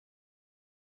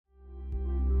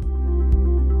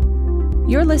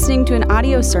You're listening to an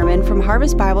audio sermon from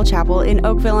Harvest Bible Chapel in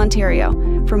Oakville, Ontario.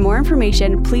 For more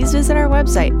information, please visit our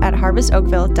website at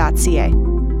harvestoakville.ca.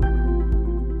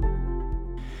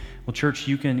 Well, church,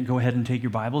 you can go ahead and take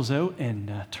your Bibles out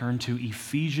and turn to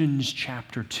Ephesians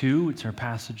chapter 2. It's our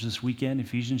passage this weekend,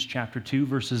 Ephesians chapter 2,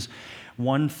 verses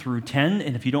 1 through 10.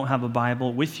 And if you don't have a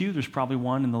Bible with you, there's probably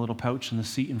one in the little pouch in the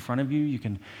seat in front of you. You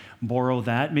can borrow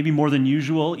that, maybe more than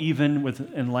usual, even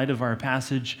in light of our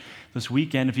passage this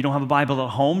weekend. If you don't have a Bible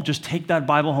at home, just take that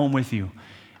Bible home with you.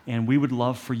 And we would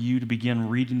love for you to begin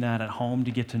reading that at home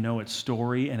to get to know its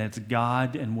story and its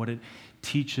God and what it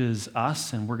teaches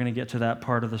us. And we're going to get to that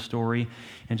part of the story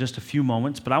in just a few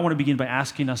moments. But I want to begin by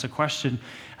asking us a question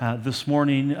this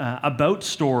morning about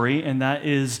story, and that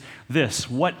is this.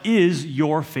 What is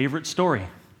your favorite story?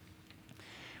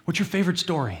 What's your favorite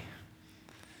story?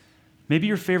 Maybe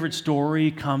your favorite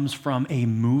story comes from a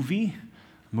movie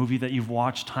that you've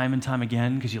watched time and time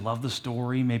again because you love the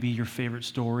story. Maybe your favorite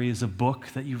story is a book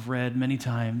that you've read many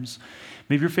times.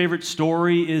 Maybe your favorite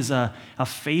story is a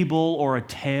fable or a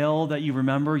tale that you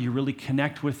remember. You really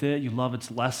connect with it. You love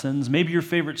its lessons. Maybe your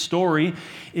favorite story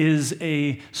is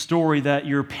a story that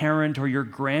your parent or your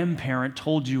grandparent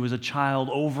told you as a child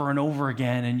over and over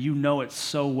again, and you know it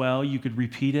so well you could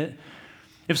repeat it.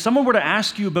 If someone were to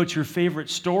ask you about your favorite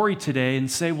story today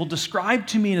and say, well, describe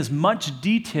to me in as much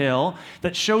detail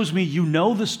that shows me you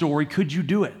know the story, could you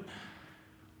do it?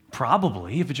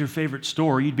 Probably. If it's your favorite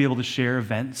story, you'd be able to share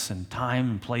events and time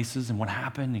and places and what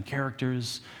happened and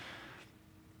characters.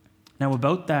 Now,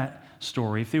 about that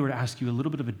story, if they were to ask you a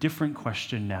little bit of a different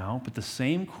question now, but the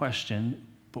same question,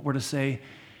 but were to say,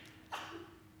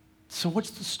 so what's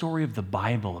the story of the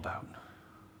Bible about?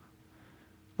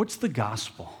 What's the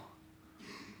gospel?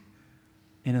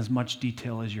 In as much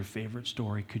detail as your favorite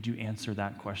story, could you answer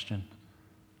that question?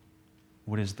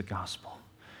 What is the gospel?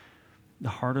 The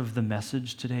heart of the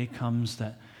message today comes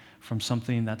from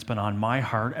something that's been on my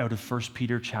heart out of 1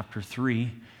 Peter chapter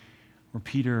 3, where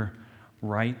Peter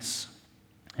writes,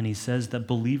 and he says that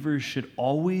believers should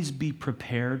always be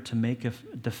prepared to make a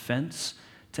defense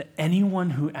to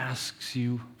anyone who asks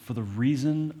you for the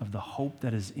reason of the hope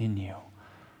that is in you.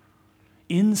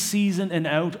 In season and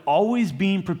out, always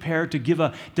being prepared to give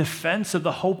a defense of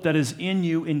the hope that is in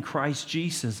you in Christ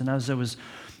Jesus. And as I was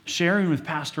sharing with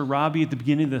Pastor Robbie at the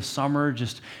beginning of the summer,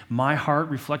 just my heart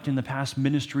reflecting the past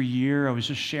ministry year, I was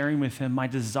just sharing with him my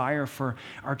desire for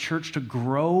our church to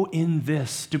grow in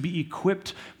this, to be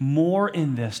equipped more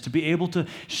in this, to be able to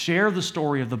share the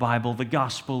story of the Bible, the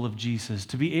gospel of Jesus,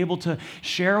 to be able to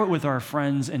share it with our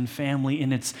friends and family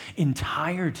in its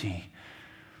entirety.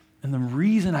 And the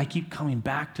reason I keep coming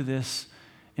back to this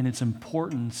and its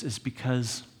importance is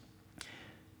because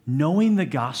knowing the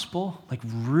gospel, like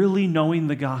really knowing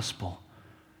the gospel,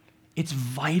 it's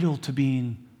vital to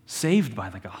being saved by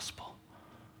the gospel.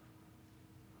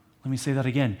 Let me say that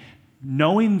again.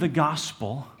 Knowing the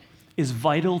gospel is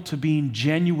vital to being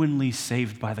genuinely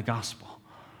saved by the gospel.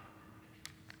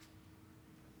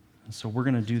 And so we're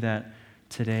going to do that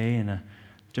today in a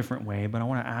different way, but I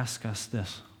want to ask us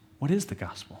this. What is the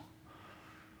gospel?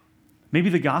 Maybe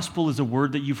the gospel is a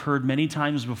word that you've heard many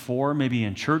times before. Maybe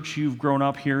in church you've grown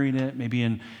up hearing it. Maybe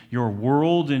in your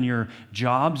world, in your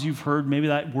jobs you've heard maybe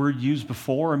that word used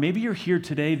before. Or maybe you're here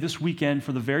today, this weekend,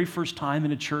 for the very first time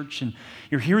in a church, and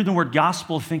you're hearing the word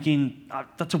gospel thinking,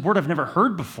 that's a word I've never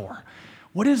heard before.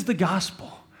 What is the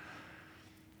gospel?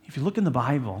 If you look in the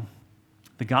Bible,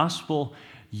 the gospel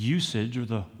usage, or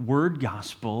the word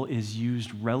gospel, is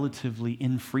used relatively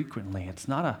infrequently. It's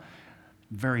not a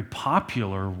very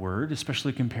popular word,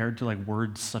 especially compared to like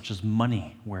words such as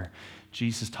money, where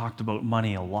Jesus talked about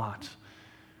money a lot.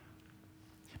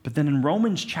 But then in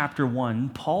Romans chapter 1,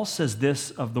 Paul says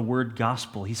this of the word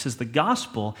gospel. He says the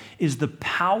gospel is the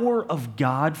power of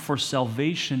God for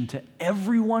salvation to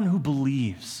everyone who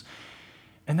believes.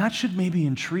 And that should maybe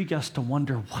intrigue us to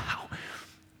wonder, wow,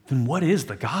 then what is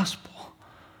the gospel?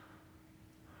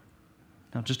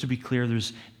 Now, just to be clear,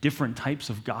 there's different types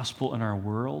of gospel in our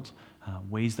world.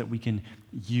 Ways that we can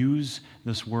use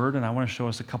this word, and I want to show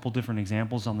us a couple different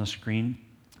examples on the screen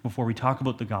before we talk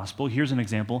about the gospel. Here's an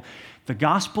example, the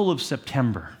gospel of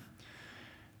September.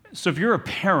 So if you're a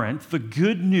parent, the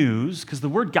good news, because the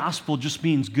word gospel just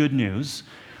means good news,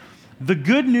 the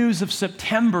good news of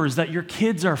September is that your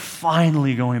kids are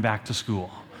finally going back to school.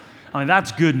 I mean,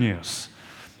 that's good news.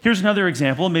 Here's another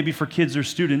example, maybe for kids or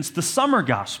students, the summer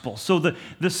gospel. So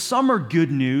the summer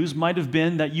good news might have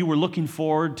been that you were looking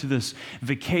forward to this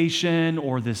vacation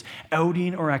or this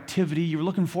outing or activity. You were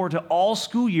looking forward to all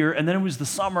school year, and then it was the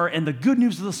summer, and the good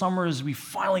news of the summer is we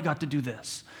finally got to do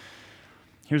this.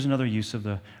 Here's another use of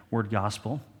the word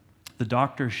gospel. the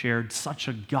doctor shared such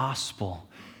a gospel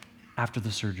after the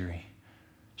surgery.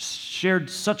 Shared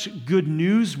such good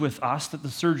news with us that the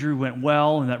surgery went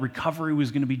well and that recovery was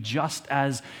going to be just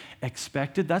as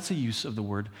expected. That's a use of the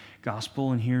word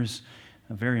gospel, and here's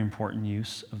a very important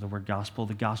use of the word gospel,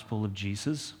 the gospel of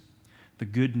Jesus, the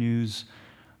good news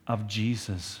of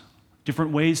Jesus.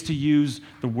 Different ways to use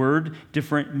the word,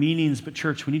 different meanings, but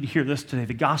church, we need to hear this today,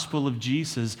 the gospel of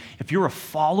Jesus. If you're a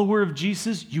follower of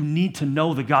Jesus, you need to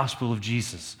know the gospel of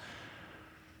Jesus.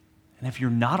 And if you're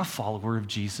not a follower of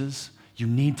Jesus, you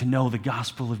need to know the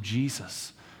gospel of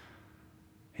Jesus.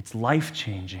 It's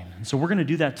life-changing. And so we're going to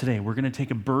do that today. We're going to take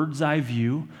a bird's eye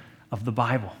view of the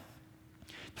Bible.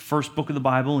 The first book of the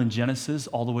Bible in Genesis,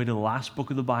 all the way to the last book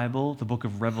of the Bible, the book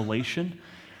of Revelation.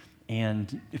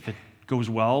 And if it goes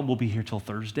well, we'll be here till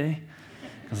Thursday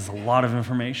because it's a lot of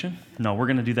information. No, we're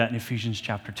going to do that in Ephesians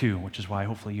chapter 2, which is why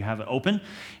hopefully you have it open.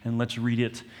 And let's read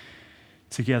it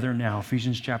together now.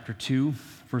 Ephesians chapter 2,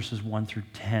 verses 1 through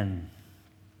 10.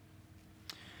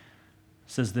 It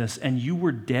says this, "And you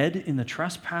were dead in the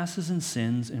trespasses and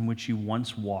sins in which you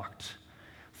once walked,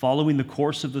 following the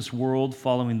course of this world,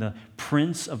 following the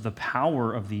prince of the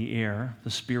power of the air,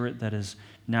 the spirit that is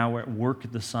now at work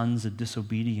at the sons of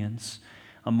disobedience,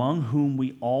 among whom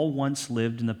we all once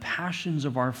lived in the passions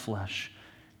of our flesh,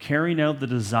 carrying out the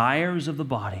desires of the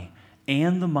body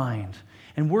and the mind.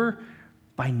 And we're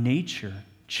by nature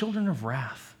children of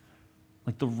wrath,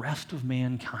 like the rest of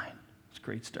mankind." It's a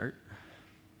great start.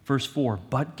 Verse 4,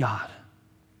 But God,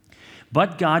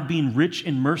 being rich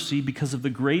in mercy because of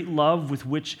the great love with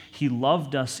which he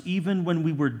loved us, even when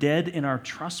we were dead in our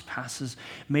trespasses,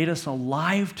 made us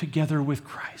alive together with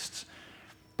Christ.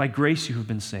 By grace you have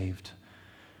been saved,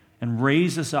 and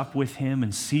raised us up with him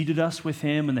and seated us with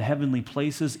him in the heavenly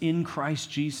places in Christ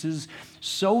Jesus,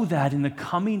 so that in the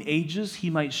coming ages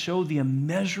he might show the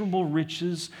immeasurable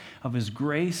riches of his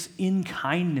grace in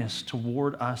kindness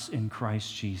toward us in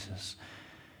Christ Jesus.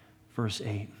 Verse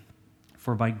 8,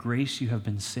 "For by grace you have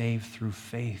been saved through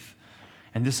faith.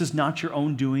 And this is not your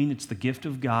own doing, it's the gift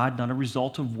of God, not a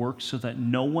result of works, so that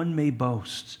no one may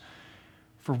boast.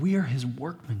 For we are his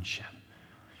workmanship,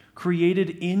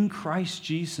 created in Christ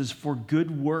Jesus for good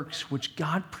works, which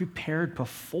God prepared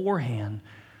beforehand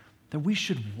that we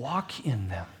should walk in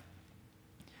them."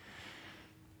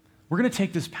 We're going to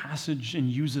take this passage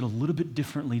and use it a little bit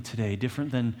differently today,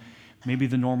 different than maybe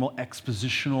the normal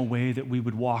expositional way that we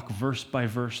would walk verse by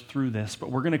verse through this,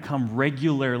 but we're going to come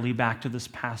regularly back to this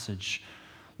passage,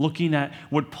 looking at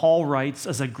what Paul writes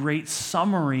as a great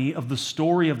summary of the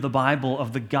story of the Bible,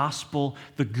 of the gospel,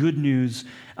 the good news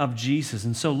of Jesus.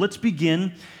 And so let's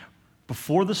begin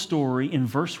before the story in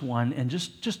verse 1, and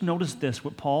just notice this,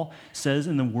 what Paul says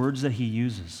in the words that he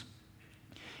uses.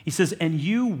 He says, "And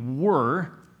you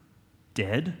were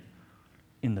dead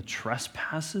in the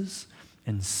trespasses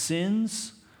and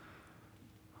sins."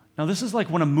 Now, this is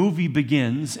like when a movie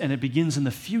begins, and it begins in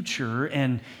the future,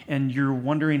 and you're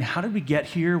wondering, how did we get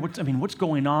here? What's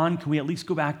going on? Can we at least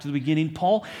go back to the beginning?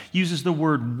 Paul uses the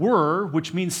word "were,"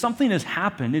 which means something has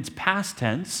happened. It's past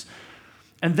tense.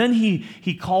 And then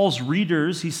he calls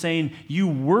readers, he's saying, "You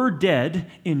were dead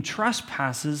in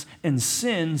trespasses and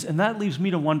sins," and that leaves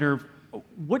me to wonder,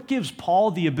 what gives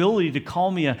Paul the ability to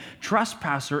call me a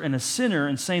trespasser and a sinner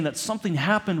and saying that something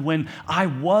happened when I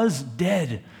was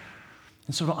dead?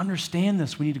 And so to understand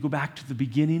this, we need to go back to the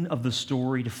beginning of the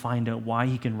story to find out why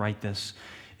he can write this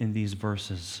in these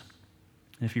verses.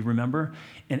 And if you remember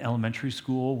in elementary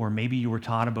school, where maybe you were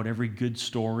taught about every good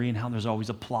story and how there's always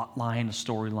a plot line, a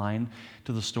storyline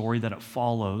to the story that it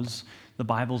follows, the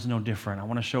Bible's no different. I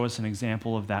want to show us an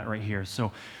example of that right here.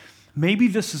 So maybe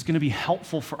this is going to be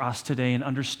helpful for us today in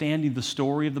understanding the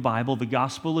story of the Bible, the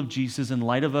gospel of Jesus, in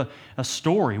light of a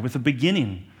story with a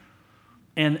beginning.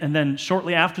 And then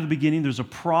shortly after the beginning, there's a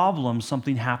problem,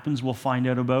 something happens we'll find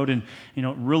out about, and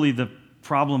really the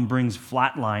problem brings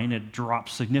flatline. It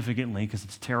drops significantly because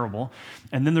it's terrible.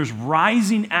 And then there's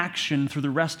rising action through the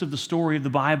rest of the story of the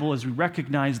Bible as we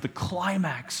recognize the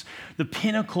climax, the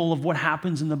pinnacle of what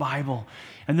happens in the Bible.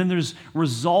 And then there's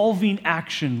resolving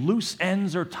action. Loose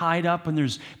ends are tied up, and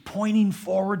there's pointing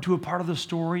forward to a part of the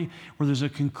story where there's a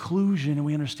conclusion, and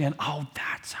we understand, oh,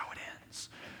 that's how it ends.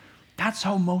 That's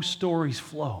how most stories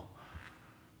flow.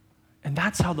 And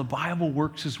that's how the Bible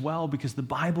works as well, because the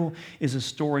Bible is a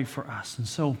story for us. And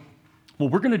so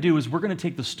what we're going to do is we're going to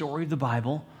take the story of the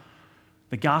Bible,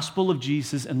 the gospel of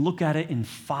Jesus, and look at it in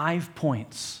 5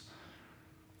 points.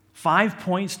 5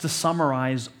 points to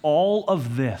summarize all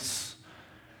of this.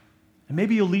 And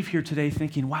maybe you'll leave here today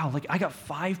thinking, wow, I got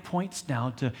 5 points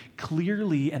now to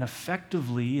clearly and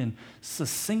effectively and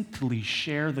succinctly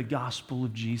share the gospel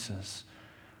of Jesus.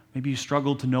 Maybe you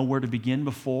struggled to know where to begin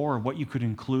before, or what you could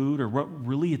include, or what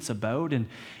really it's about. And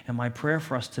my prayer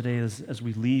for us today is, as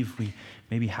we leave, we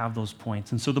maybe have those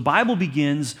points. And so the Bible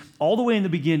begins all the way in the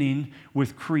beginning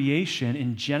with creation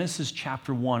in Genesis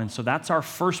chapter 1. And so that's our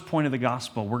first point of the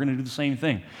gospel. We're going to do the same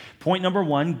thing. Point number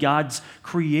 1, God's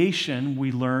creation,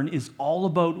 we learn, is all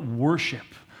about worship.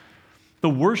 The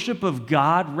worship of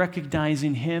God,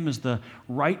 recognizing Him as the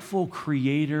rightful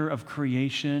creator of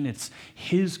creation. It's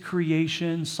His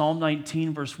creation. Psalm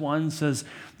 19, verse 1 says,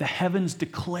 "The heavens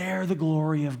declare the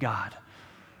glory of God."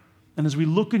 And as we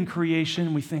look in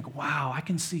creation, we think, wow, I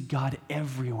can see God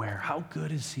everywhere. How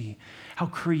good is He? How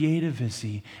creative is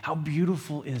He? How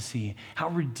beautiful is He? How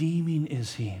redeeming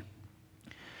is He?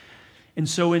 And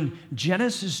so in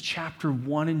Genesis chapter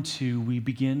 1 and 2, we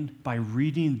begin by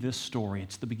reading this story.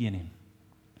 It's the beginning.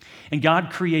 And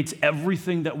God creates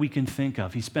everything that we can think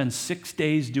of. He spends 6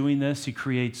 days doing this. He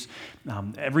creates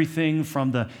everything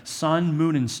from the sun,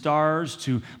 moon, and stars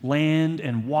to land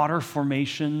and water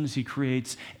formations. He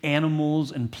creates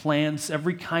animals and plants,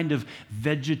 every kind of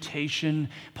vegetation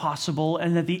possible.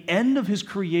 And at the end of His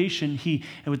creation,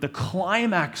 with the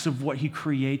climax of what He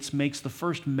creates, makes the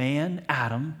first man,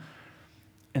 Adam,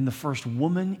 and the first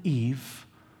woman, Eve,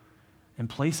 and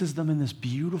places them in this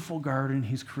beautiful garden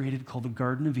He's created called the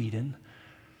Garden of Eden.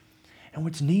 And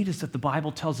what's neat is that the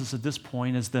Bible tells us at this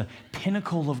point, as the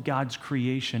pinnacle of God's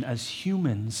creation, as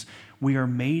humans, we are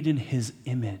made in His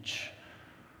image.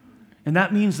 And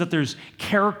that means that there's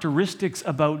characteristics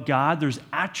about God, there's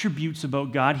attributes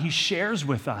about God He shares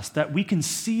with us that we can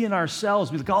see in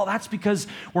ourselves. We're like, oh, that's because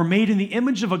we're made in the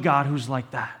image of a God who's like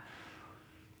that.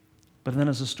 But then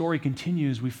as the story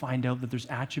continues, we find out that there's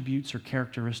attributes or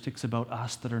characteristics about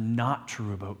us that are not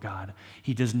true about God.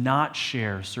 He does not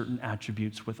share certain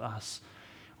attributes with us.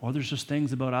 Or there's just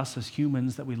things about us as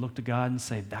humans that we look to God and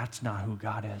say, that's not who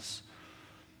God is.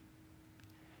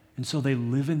 And so they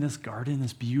live in this garden,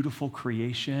 this beautiful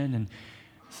creation, and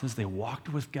it says they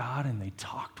walked with God and they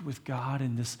talked with God,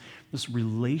 and this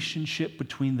relationship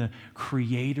between the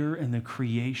Creator and the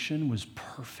creation was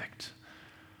perfect.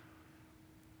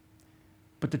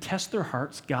 But to test their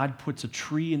hearts, God puts a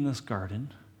tree in this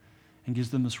garden and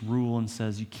gives them this rule and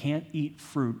says, you can't eat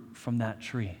fruit from that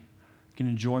tree. You can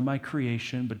enjoy my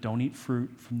creation, but don't eat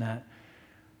fruit from that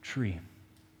tree.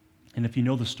 And if you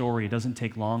know the story, it doesn't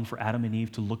take long for Adam and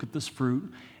Eve to look at this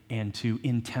fruit and to,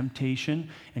 in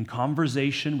temptation and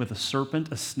conversation with a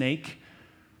serpent, a snake,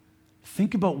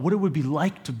 think about what it would be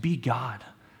like to be God.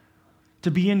 To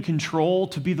be in control,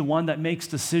 to be the one that makes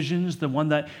decisions, the one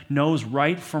that knows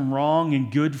right from wrong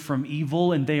and good from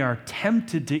evil, and they are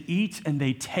tempted to eat, and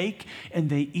they take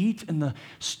and they eat, and the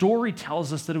story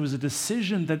tells us that it was a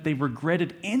decision that they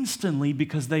regretted instantly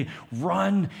because they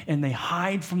run and they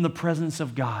hide from the presence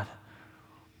of God.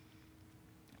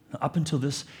 Now, up until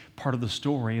this part of the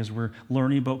story, as we're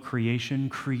learning about creation,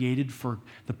 created for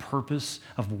the purpose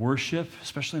of worship,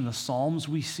 especially in the Psalms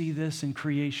we see this in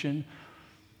creation,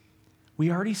 we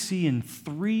already see in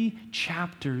 3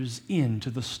 chapters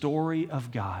into the story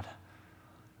of God,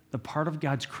 the part of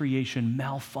God's creation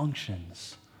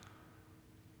malfunctions,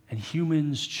 and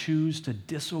humans choose to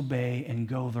disobey and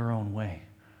go their own way.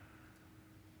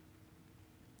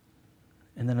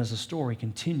 And then as the story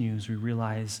continues, we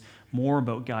realize more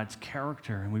about God's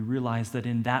character, and we realize that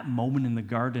in that moment in the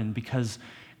garden, because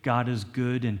God is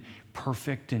good and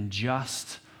perfect and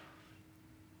just,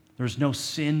 there's no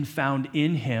sin found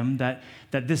in Him, that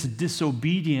this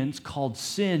disobedience called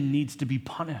sin needs to be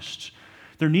punished.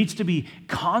 There needs to be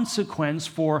consequence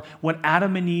for what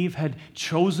Adam and Eve had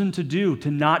chosen to do,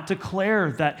 to not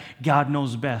declare that God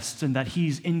knows best and that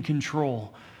He's in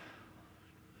control.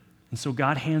 And so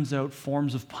God hands out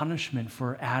forms of punishment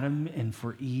for Adam and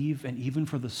for Eve, and even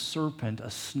for the serpent, a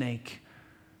snake,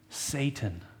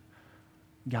 Satan,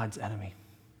 God's enemy.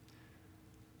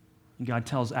 God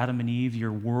tells Adam and Eve,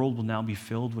 your world will now be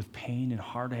filled with pain and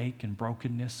heartache and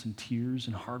brokenness and tears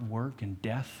and hard work and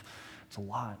death. It's a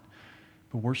lot.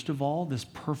 But worst of all, this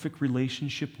perfect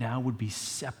relationship now would be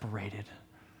separated.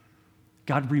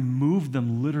 God removed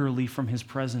them literally from His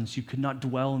presence. You could not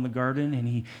dwell in the garden, and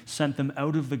He sent them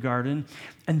out of the garden.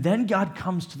 And then God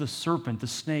comes to the serpent, the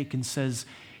snake, and says,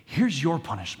 here's your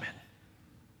punishment.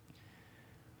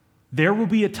 There will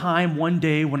be a time one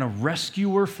day when a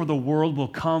rescuer for the world will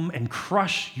come and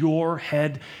crush your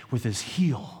head with his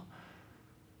heel,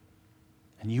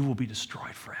 and you will be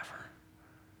destroyed forever.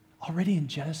 Already in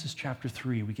Genesis chapter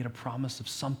 3, we get a promise of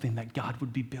something that God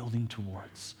would be building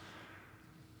towards.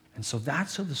 And so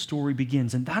that's how the story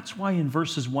begins. And that's why in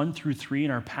verses 1 through 3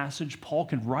 in our passage, Paul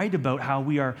can write about how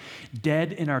we are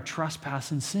dead in our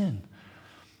trespass and sin.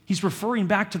 He's referring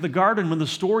back to the garden when the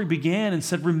story began and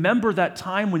said, remember that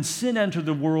time when sin entered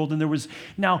the world and there was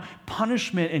now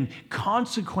punishment and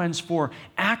consequence for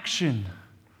action.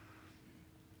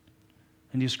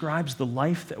 And he describes the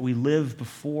life that we live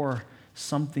before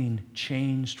something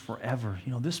changed forever.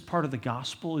 You know, this part of the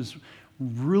gospel is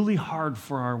really hard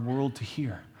for our world to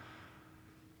hear.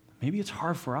 Maybe it's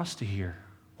hard for us to hear.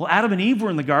 Well, Adam and Eve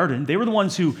were in the garden. They were the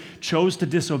ones who chose to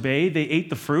disobey. They ate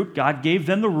the fruit. God gave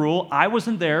them the rule. I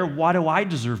wasn't there. Why do I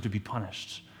deserve to be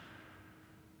punished?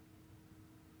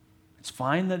 It's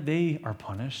fine that they are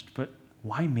punished, but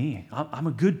why me? I'm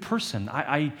a good person.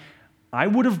 I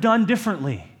would have done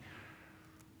differently.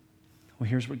 Well,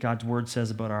 here's what God's word says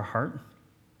about our heart.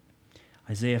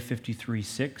 Isaiah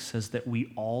 53:6 says that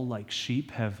we all, like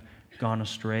sheep, have gone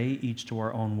astray, each to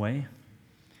our own way.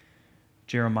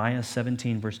 Jeremiah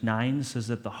 17, verse 9 says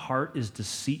that the heart is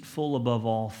deceitful above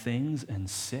all things and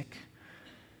sick.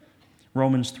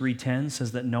 Romans 3:10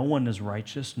 says that no one is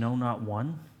righteous, no, not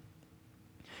one.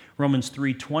 Romans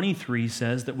 3:23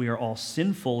 says that we are all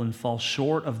sinful and fall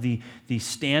short of the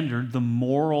standard, the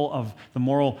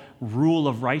moral rule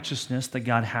of righteousness that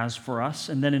God has for us.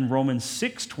 And then in Romans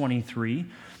 6:23,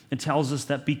 it tells us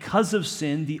that because of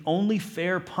sin, the only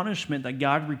fair punishment that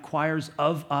God requires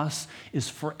of us is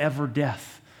forever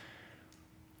death.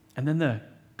 And then the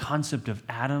concept of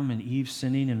Adam and Eve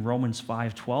sinning in Romans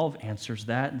 5:12 answers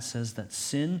that and says that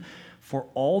sin for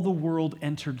all the world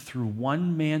entered through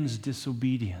one man's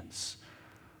disobedience.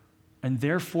 And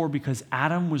therefore, because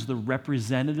Adam was the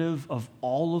representative of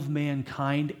all of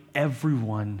mankind,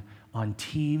 everyone on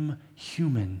team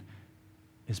human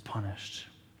is punished.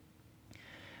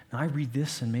 Now, I read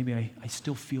this and maybe I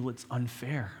still feel it's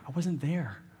unfair. I wasn't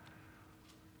there.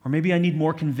 Or maybe I need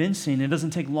more convincing. It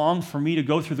doesn't take long for me to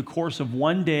go through the course of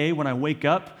one day when I wake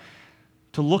up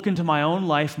to look into my own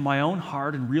life, my own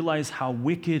heart, and realize how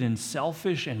wicked and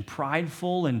selfish and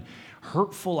prideful and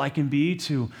hurtful I can be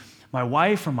to my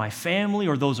wife or my family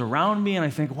or those around me. And I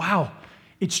think, wow,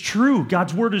 it's true.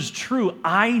 God's word is true.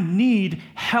 I need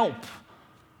help.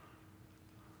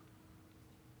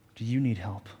 Do you need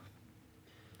help?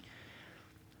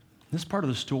 This part of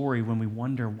the story, when we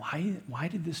wonder, why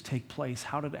did this take place?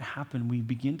 How did it happen? We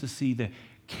begin to see the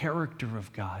character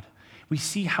of God. We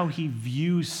see how he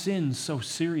views sin so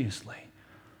seriously.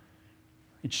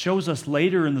 It shows us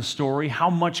later in the story how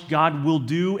much God will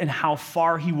do and how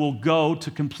far he will go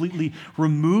to completely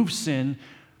remove sin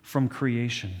from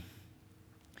creation.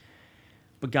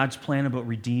 But God's plan about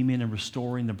redeeming and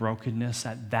restoring the brokenness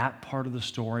at that part of the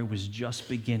story was just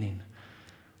beginning.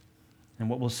 And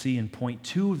what we'll see in point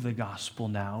 2 of the gospel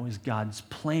now is God's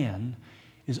plan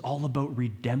is all about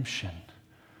redemption.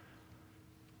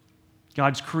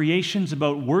 God's creation is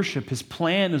about worship. His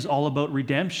plan is all about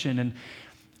redemption. And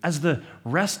as the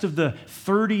rest of the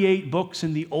 38 books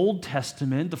in the Old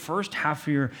Testament, the first half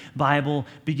of your Bible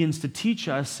begins to teach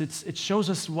us, it shows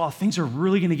us, well, things are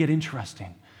really going to get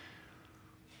interesting.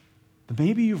 But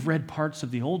maybe you've read parts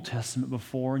of the Old Testament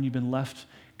before and you've been left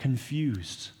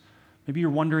confused. Maybe you're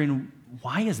wondering,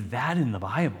 why is that in the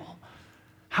Bible?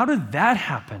 How did that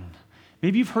happen?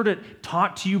 Maybe you've heard it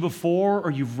taught to you before, or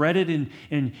you've read it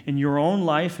in your own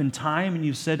life and time, and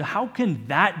you've said, how can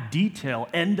that detail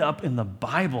end up in the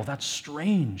Bible? That's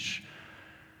strange.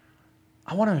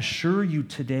 I want to assure you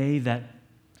today that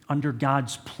under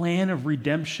God's plan of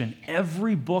redemption,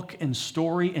 every book and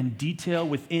story and detail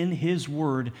within his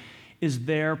word is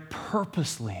there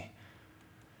purposely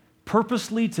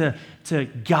to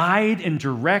guide and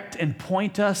direct and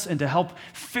point us and to help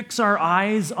fix our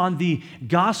eyes on the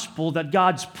gospel that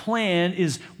God's plan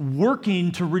is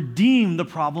working to redeem the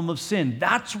problem of sin.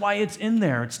 That's why it's in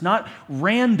there. It's not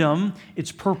random,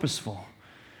 it's purposeful.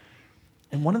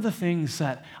 And one of the things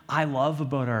that I love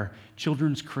about our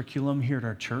children's curriculum here at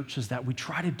our church is that we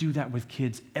try to do that with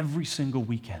kids every single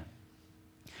weekend.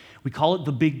 We call it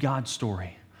the Big God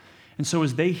Story. And so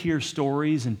as they hear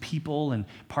stories and people and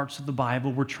parts of the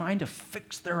Bible, we're trying to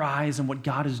fix their eyes on what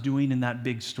God is doing in that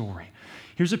big story.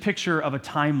 Here's a picture of a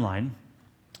timeline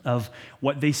of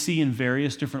what they see in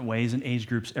various different ways in age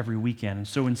groups every weekend. And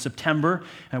so in September,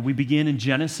 we begin in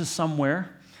Genesis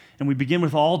somewhere, and we begin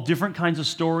with all different kinds of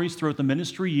stories throughout the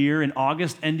ministry year. In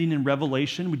August, ending in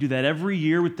Revelation. We do that every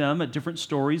year with them at different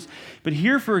stories. But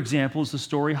here, for example, is the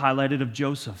story highlighted of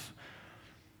Joseph.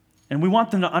 And we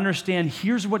want them to understand,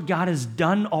 here's what God has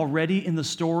done already in the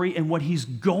story and what he's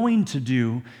going to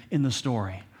do in the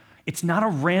story. It's not a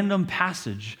random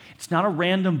passage. It's not a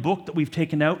random book that we've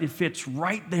taken out. It fits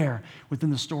right there within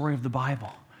the story of the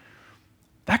Bible.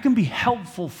 That can be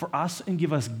helpful for us and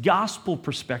give us gospel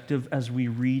perspective as we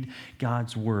read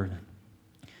God's word.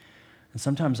 And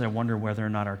sometimes I wonder whether or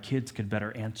not our kids could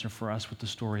better answer for us what the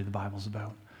story of the Bible's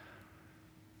about,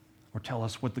 or tell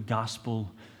us what the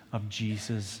gospel of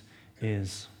Jesus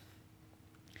is.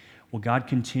 Well, God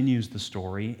continues the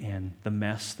story and the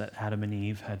mess that Adam and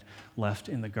Eve had left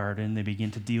in the garden. They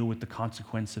begin to deal with the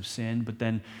consequence of sin, but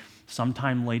then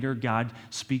sometime later, God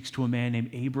speaks to a man named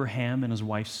Abraham and his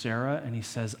wife Sarah, and he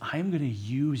says, I'm going to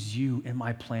use you in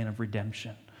my plan of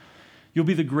redemption. You'll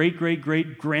be the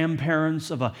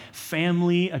great-great-great-grandparents of a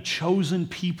family, a chosen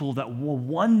people that will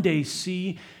one day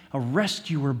see a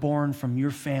rescuer born from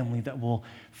your family that will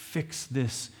fix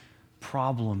this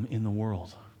problem in the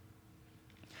world.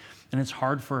 And it's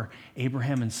hard for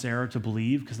Abraham and Sarah to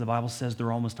believe because the Bible says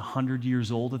they're almost 100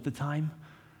 years old at the time.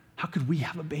 How could we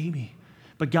have a baby?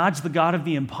 But God's the God of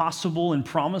the impossible and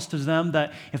promised to them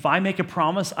that if I make a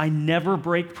promise, I never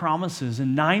break promises.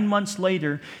 And 9 months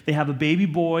later, they have a baby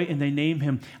boy and they name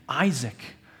him Isaac.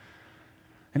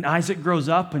 And Isaac grows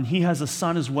up and he has a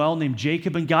son as well named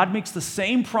Jacob. And God makes the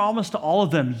same promise to all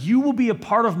of them. You will be a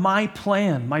part of my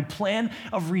plan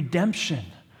of redemption.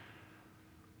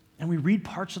 And we read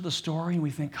parts of the story and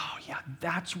we think, oh yeah,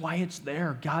 that's why it's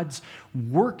there. God's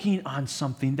working on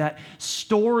something. That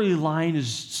storyline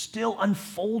is still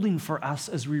unfolding for us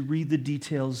as we read the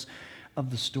details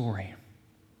of the story.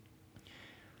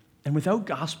 And without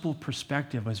gospel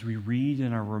perspective, as we read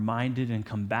and are reminded and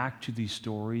come back to these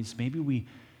stories, maybe we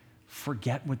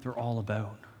forget what they're all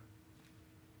about.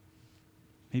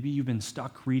 Maybe you've been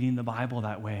stuck reading the Bible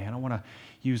that way. And I want to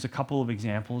use a couple of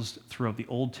examples throughout the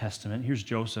Old Testament. Here's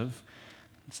Joseph.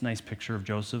 It's a nice picture of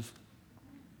Joseph.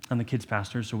 I'm the kids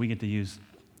pastor, so we get to use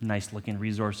nice-looking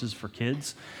resources for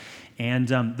kids. And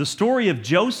the story of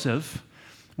Joseph,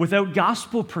 without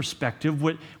gospel perspective,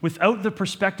 without the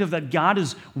perspective that God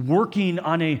is working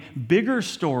on a bigger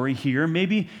story here,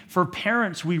 maybe for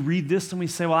parents we read this and we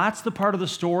say, well, that's the part of the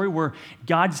story where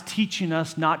God's teaching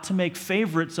us not to make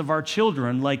favorites of our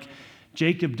children like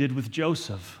Jacob did with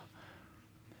Joseph.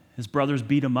 His brothers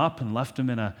beat him up and left him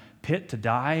in a pit to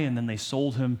die, and then they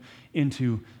sold him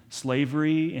into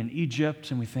slavery in Egypt,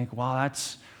 and we think, wow,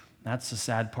 that's the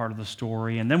sad part of the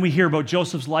story. And then we hear about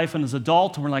Joseph's life as an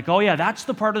adult, and we're like, oh yeah, that's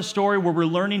the part of the story where we're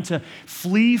learning to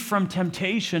flee from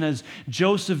temptation as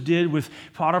Joseph did with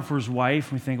Potiphar's wife.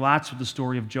 And we think, well, that's what the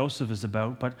story of Joseph is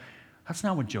about, but that's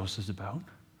not what Joseph's about.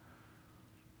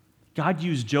 God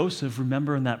used Joseph,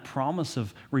 remember, in that promise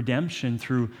of redemption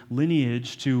through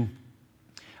lineage to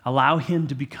allow him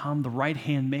to become the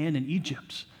right-hand man in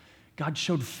Egypt. God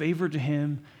showed favor to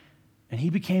him, and he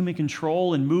became in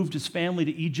control and moved his family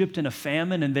to Egypt in a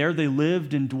famine, and there they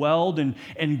lived and dwelled and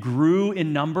grew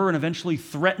in number and eventually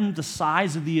threatened the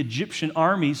size of the Egyptian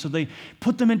army, so they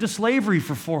put them into slavery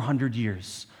for 400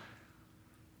 years.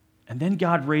 And then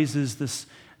God raises this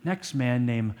next man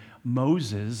named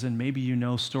Moses, and maybe you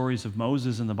know stories of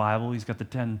Moses in the Bible. He's got the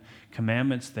 10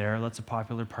 Commandments there. That's a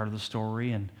popular part of the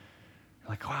story, and you're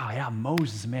like, wow, yeah,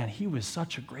 Moses, man, he was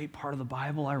such a great part of the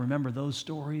Bible. I remember those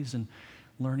stories and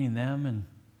learning them. And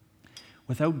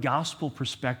without gospel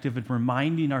perspective and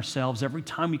reminding ourselves every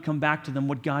time we come back to them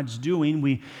what God's doing,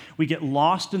 we get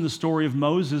lost in the story of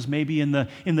Moses, maybe in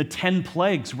the 10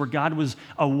 plagues where God was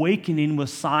awakening with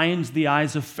signs the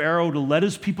eyes of Pharaoh to let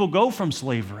his people go from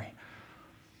slavery.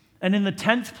 And in the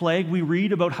 10th plague, we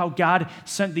read about how God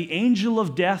sent the angel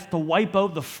of death to wipe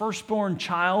out the firstborn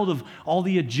child of all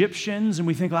the Egyptians. And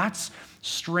we think, well, that's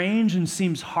strange and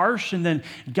seems harsh. And then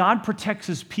God protects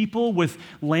his people with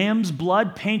lamb's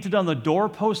blood painted on the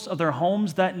doorposts of their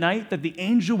homes that night that the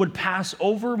angel would pass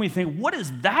over. And we think, what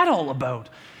is that all about?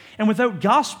 And without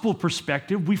gospel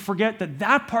perspective, we forget that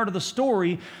that part of the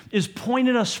story is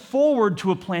pointing us forward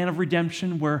to a plan of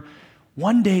redemption where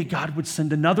one day God would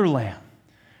send another lamb.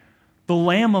 The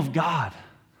Lamb of God,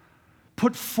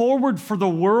 put forward for the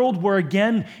world where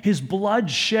again his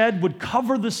blood shed would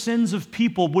cover the sins of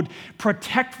people, would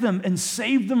protect them and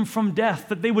save them from death,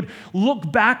 that they would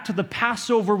look back to the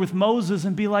Passover with Moses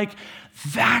and be like,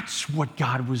 that's what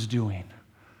God was doing.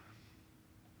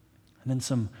 And then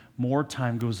some more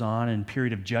time goes on and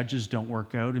period of Judges don't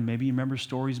work out, and maybe you remember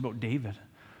stories about David,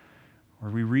 where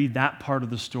we read that part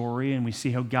of the story and we see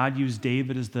how God used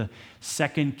David as the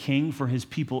second king for his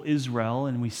people Israel,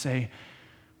 and we say,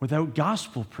 without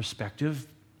gospel perspective,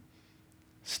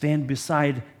 stand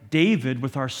beside David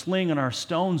with our sling and our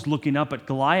stones looking up at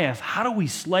Goliath. How do we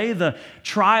slay the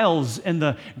trials and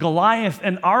the Goliath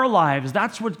in our lives?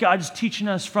 That's what God's teaching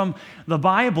us from the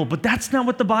Bible, but that's not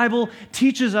what the Bible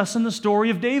teaches us in the story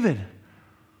of David.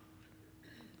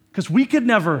 Because we could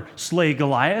never slay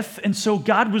Goliath, and so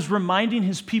God was reminding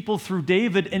his people through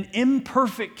David, an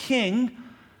imperfect king,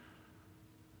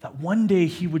 that one day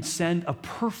he would send a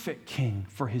perfect king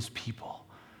for his people.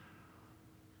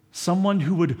 Someone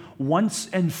who would once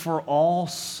and for all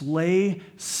slay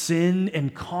sin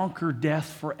and conquer death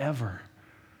forever.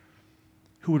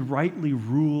 Who would rightly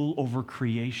rule over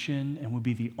creation and would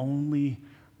be the only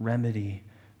remedy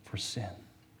for sin.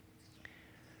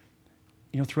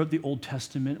 Throughout the Old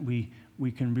Testament,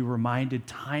 we can be reminded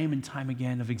time and time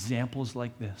again of examples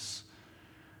like this.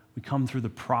 We come through the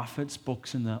prophets'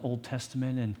 books in the Old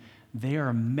Testament, and they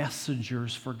are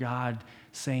messengers for God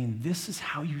saying, this is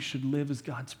how you should live as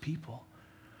God's people.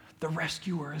 The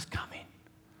rescuer is coming.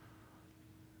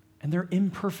 And they're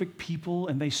imperfect people,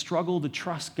 and they struggle to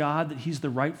trust God that he's the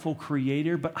rightful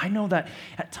creator. But I know that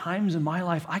at times in my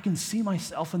life, I can see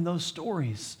myself in those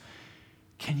stories.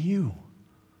 Can you?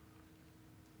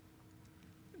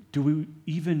 Do we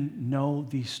even know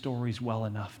these stories well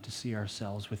enough to see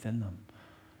ourselves within them?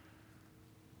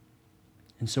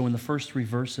 And so in the first 3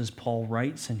 verses, Paul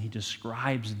writes and he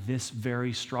describes this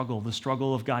very struggle, the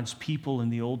struggle of God's people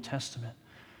in the Old Testament,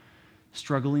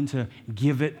 struggling to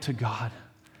give it to God,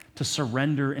 to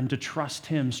surrender and to trust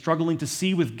him, struggling to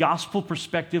see with gospel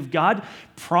perspective. God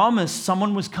promised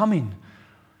someone was coming,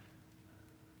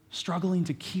 struggling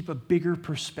to keep a bigger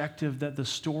perspective that the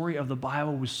story of the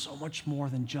Bible was so much more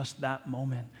than just that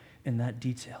moment and that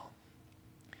detail.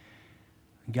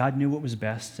 God knew what was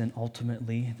best, and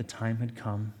ultimately the time had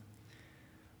come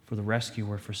for the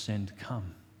rescuer for sin to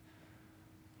come.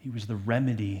 He was the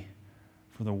remedy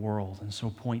for the world. And so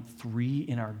point 3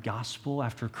 in our gospel,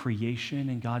 after creation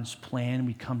and God's plan,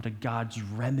 we come to God's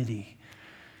remedy.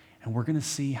 And we're going to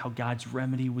see how God's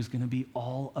remedy was going to be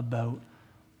all about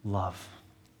love.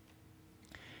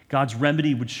 God's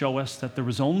remedy would show us that there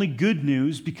was only good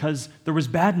news because there was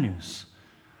bad news.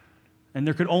 And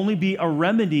there could only be a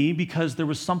remedy because there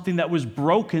was something that was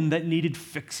broken that needed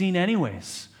fixing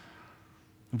anyways.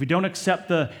 If we don't accept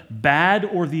the bad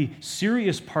or the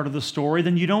serious part of the story,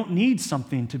 then you don't need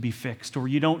something to be fixed, or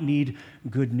you don't need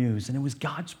good news. And it was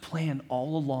God's plan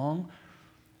all along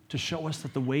to show us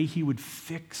that the way he would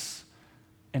fix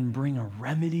and bring a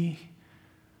remedy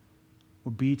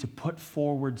would be to put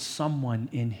forward someone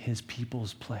in his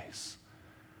people's place.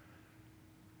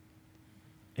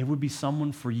 It would be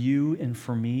someone for you and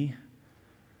for me,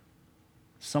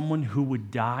 someone who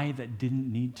would die that didn't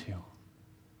need to.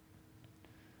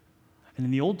 And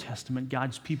in the Old Testament,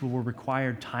 God's people were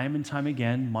required time and time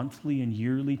again, monthly and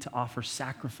yearly, to offer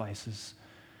sacrifices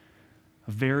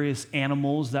of various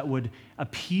animals that would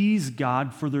appease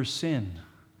God for their sin.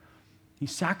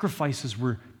 These sacrifices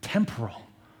were temporal.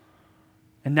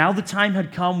 And now the time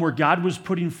had come where God was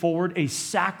putting forward a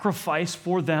sacrifice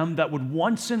for them that would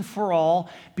once and for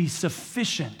all be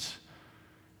sufficient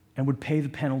and would pay the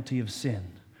penalty of sin.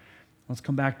 Let's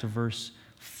come back to verse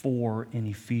 4 in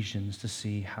Ephesians to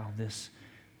see how this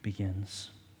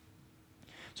begins.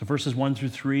 So verses 1 through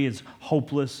 3 is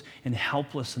hopeless and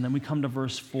helpless. And then we come to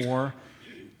verse 4,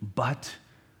 but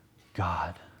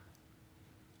God.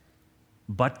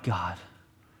 But God.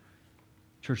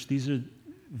 Church, these are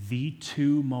the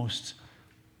 2 most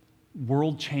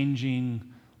world-changing,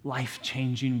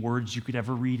 life-changing words you could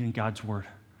ever read in God's Word.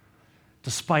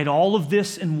 Despite all of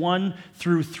this, in 1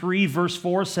 through 3, verse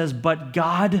 4 says, but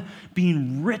God,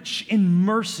 being rich in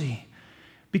mercy,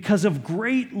 because of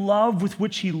great love with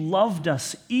which he loved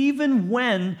us, even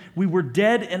when we were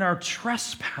dead in our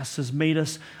trespasses, made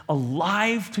us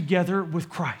alive together with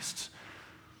Christ.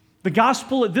 The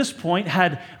gospel at this point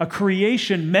had a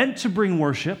creation meant to bring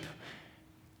worship,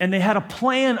 and they had a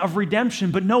plan of redemption,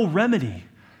 but no remedy.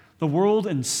 The world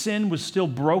and sin was still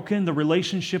broken. The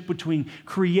relationship between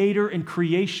creator and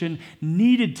creation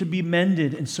needed to be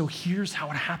mended. And so here's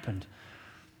how it happened.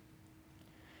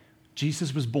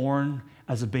 Jesus was born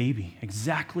as a baby,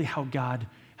 exactly how God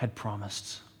had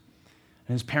promised.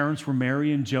 And his parents were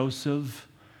Mary and Joseph.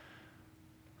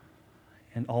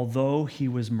 And although he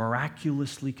was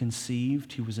miraculously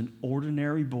conceived, he was an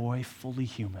ordinary boy, fully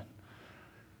human,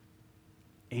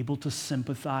 able to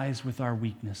sympathize with our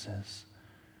weaknesses.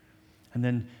 And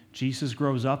then Jesus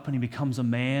grows up and he becomes a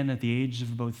man at the age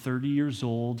of about 30 years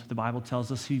old. The Bible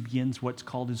tells us he begins what's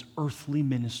called his earthly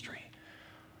ministry.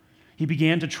 He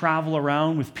began to travel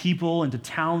around with people into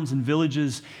towns and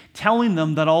villages, telling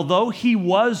them that although he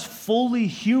was fully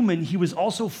human, he was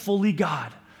also fully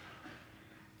God.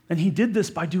 And he did this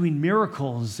by doing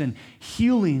miracles and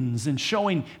healings and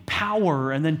showing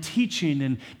power and then teaching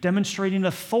and demonstrating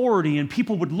authority. And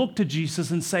people would look to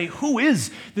Jesus and say, who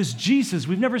is this Jesus?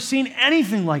 We've never seen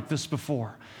anything like this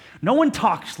before. No one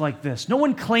talks like this. No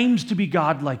one claims to be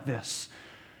God like this.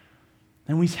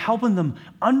 And he's helping them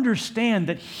understand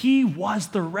that he was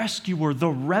the rescuer, the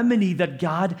remedy that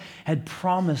God had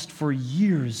promised for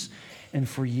years and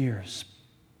for years.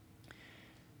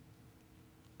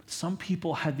 But some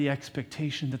people had the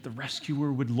expectation that the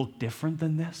rescuer would look different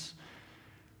than this.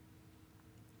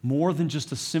 More than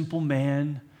just a simple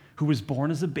man who was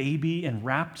born as a baby and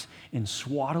wrapped in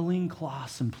swaddling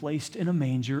cloths and placed in a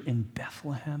manger in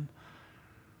Bethlehem.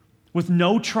 With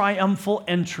no triumphal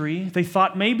entry, they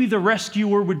thought maybe the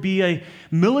rescuer would be a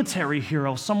military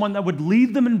hero, someone that would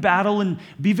lead them in battle and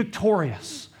be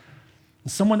victorious, and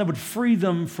someone that would free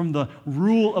them from the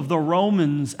rule of the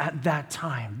Romans at that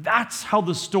time. That's how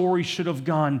the story should have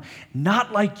gone.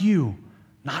 Not like you,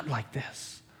 not like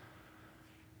this.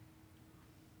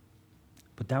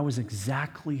 But that was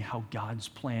exactly how God's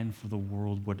plan for the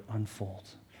world would unfold.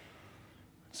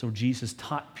 So Jesus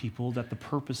taught people that the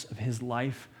purpose of his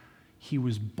life, he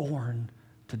was born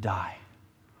to die,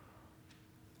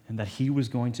 and that he was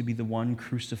going to be the one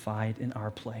crucified in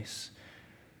our place.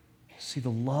 See,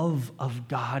 the love of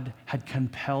God had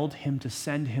compelled him to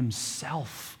send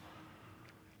himself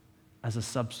as a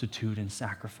substitute and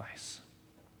sacrifice.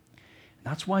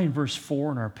 And that's why in verse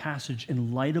 4 in our passage,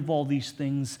 in light of all these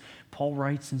things, Paul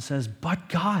writes and says, but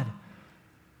God.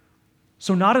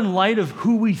 So not in light of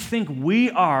who we think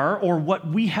we are or what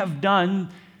we have done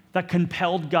that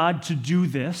compelled God to do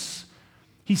this.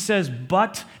 He says,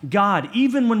 but God,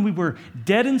 even when we were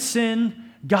dead in sin,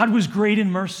 God was great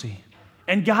in mercy.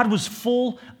 And God was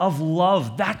full of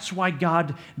love. That's why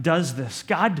God does this.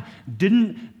 God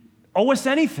didn't owe us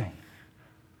anything.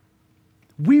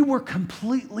 We were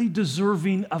completely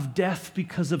deserving of death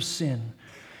because of sin.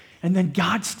 And then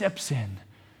God steps in.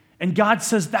 And God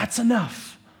says, that's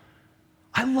enough.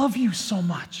 I love you so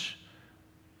much.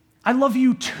 I love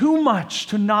you too much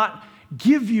to not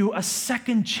give you a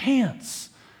second chance.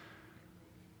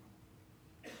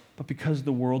 But because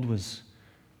the world was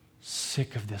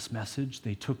sick of this message,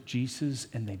 they took Jesus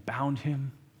and they bound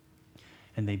him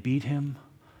and they beat him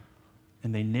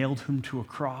and they nailed him to a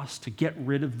cross to get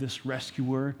rid of this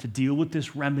rescuer, to deal with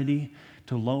this remedy,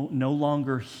 to no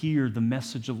longer hear the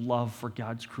message of love for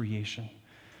God's creation.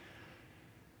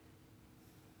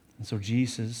 And so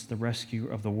Jesus, the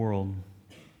rescuer of the world,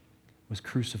 was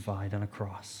crucified on a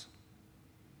cross.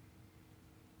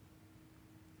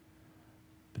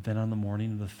 But then on the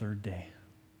morning of the third day,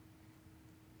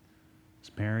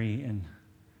 as Mary and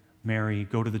Mary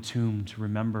go to the tomb to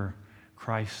remember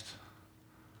Christ,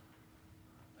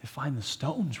 they find the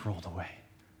stones rolled away.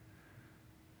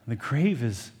 And the grave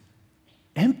is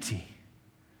empty.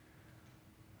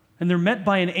 And they're met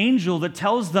by an angel that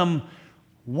tells them,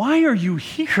 why are you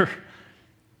here?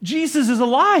 Jesus is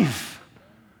alive.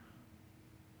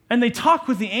 And they talk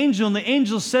with the angel, and the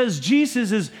angel says,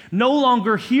 Jesus is no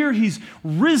longer here. He's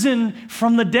risen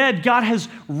from the dead. God has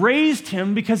raised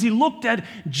him because he looked at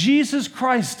Jesus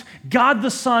Christ, God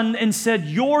the Son, and said,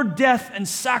 your death and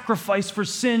sacrifice for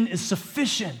sin is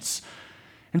sufficient.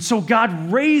 And so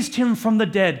God raised him from the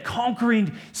dead,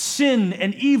 conquering sin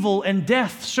and evil and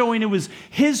death, showing it was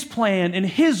his plan and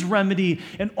his remedy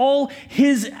and all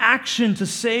his action to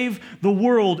save the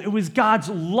world. It was God's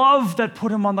love that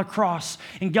put him on the cross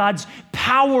and God's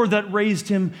power that raised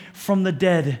him from the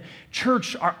dead.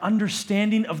 Church, our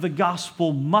understanding of the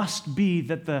gospel must be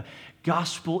that the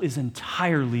gospel is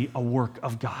entirely a work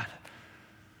of God.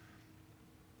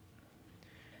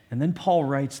 And then Paul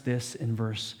writes this in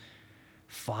verse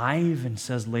 5 and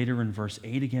says later in verse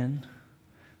 8 again,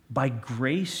 by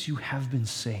grace you have been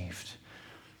saved.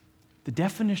 The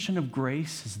definition of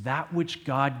grace is that which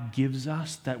God gives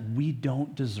us that we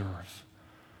don't deserve.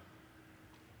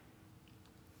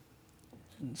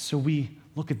 And so we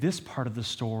look at this part of the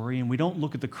story and we don't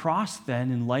look at the cross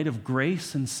then in light of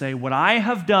grace and say, what I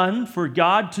have done for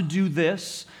God to do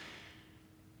this,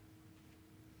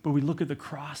 but we look at the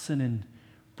cross and in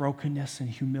brokenness and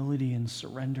humility and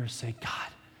surrender, say,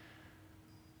 God,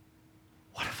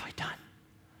 what have I done?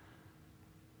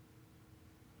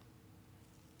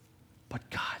 But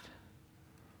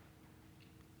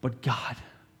God,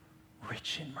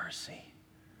 rich in mercy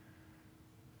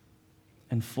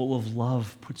and full of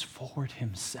love, puts forward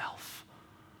himself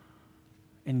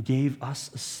and gave us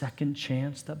a second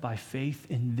chance that by faith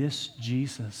in this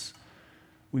Jesus,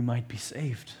 we might be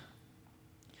saved.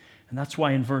 And that's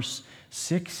why in verse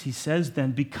 6, he says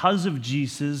then, because of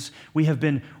Jesus, we have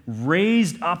been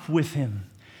raised up with him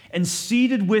and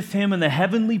seated with him in the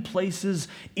heavenly places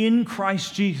in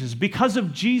Christ Jesus. Because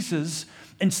of Jesus,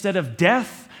 instead of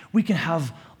death, we can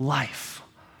have life.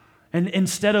 And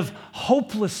instead of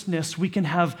hopelessness, we can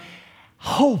have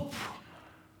hope.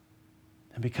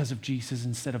 And because of Jesus,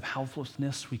 instead of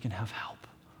helplessness, we can have help.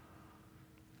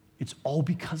 It's all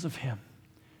because of him.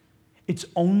 It's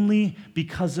only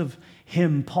because of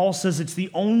him. Paul says it's the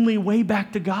only way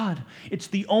back to God. It's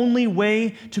the only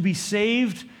way to be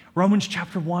saved. Romans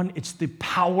chapter 1, it's the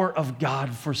power of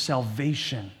God for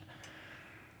salvation.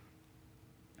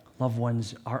 Loved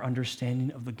ones, our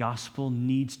understanding of the gospel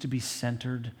needs to be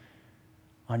centered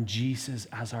on Jesus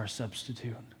as our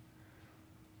substitute.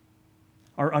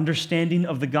 Our understanding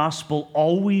of the gospel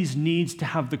always needs to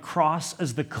have the cross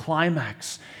as the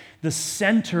climax, the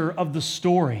center of the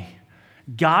story.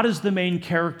 God is the main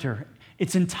character.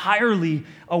 It's entirely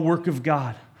a work of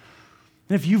God.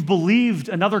 And if you've believed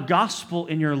another gospel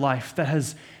in your life that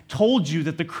has told you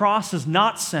that the cross is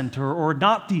not center or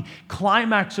not the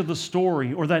climax of the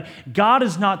story or that God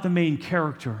is not the main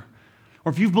character,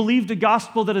 or if you've believed a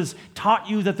gospel that has taught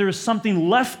you that there is something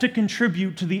left to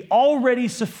contribute to the already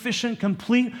sufficient,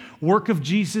 complete work of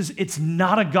Jesus, it's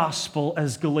not a gospel,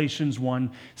 as Galatians 1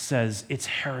 says. It's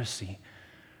heresy.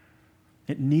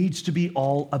 It needs to be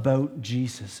all about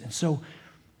Jesus. And so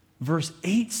verse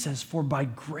 8 says, "For by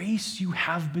grace you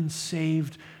have been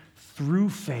saved through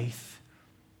faith,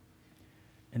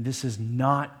 and this is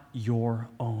not your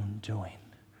own doing."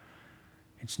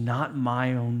 It's not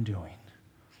my own doing.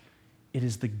 It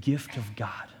is the gift of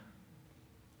God.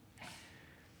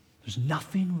 There's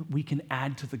nothing we can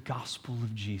add to the gospel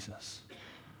of Jesus.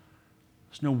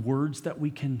 There's no words that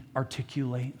we can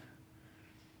articulate.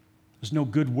 There's no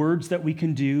good words that we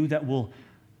can do that will,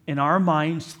 in our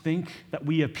minds, think that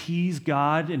we appease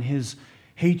God in his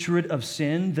hatred of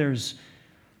sin. There's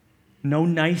no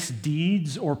nice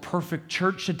deeds or perfect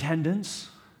church attendance.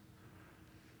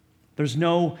 There's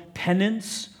no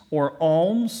penance or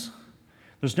alms.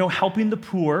 There's no helping the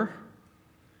poor.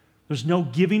 There's no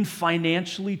giving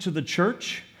financially to the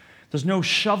church. There's no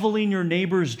shoveling your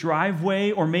neighbor's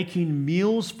driveway or making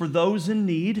meals for those in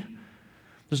need.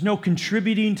 There's no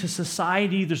contributing to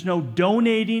society. There's no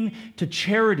donating to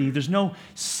charity. There's no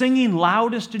singing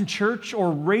loudest in church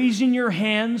or raising your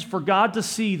hands for God to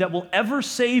see that will ever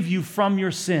save you from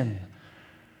your sin.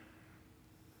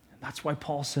 That's why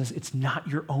Paul says it's not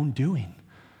your own doing.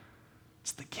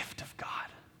 It's the gift of God,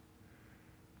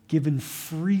 given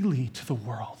freely to the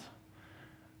world.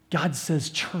 God says,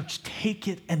 church, take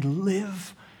it and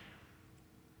live,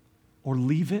 or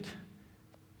leave it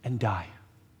and die.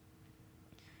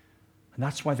 And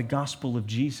that's why the gospel of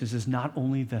Jesus is not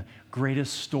only the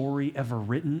greatest story ever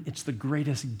written, it's the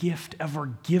greatest gift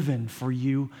ever given for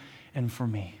you and for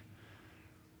me.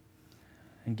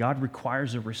 And God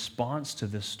requires a response to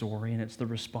this story, and it's the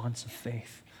response of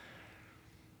faith.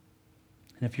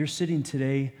 And if you're sitting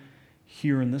today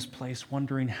here in this place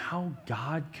wondering how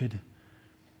God could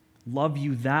love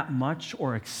you that much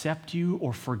or accept you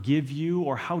or forgive you,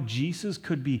 or how Jesus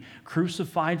could be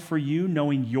crucified for you,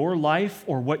 knowing your life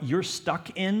or what you're stuck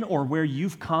in or where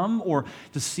you've come or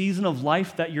the season of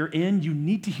life that you're in, you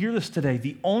need to hear this today.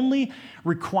 The only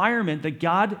requirement that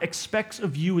God expects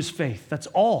of you is faith. That's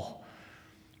all.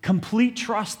 Complete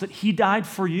trust that he died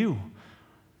for you.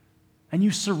 And you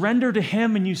surrender to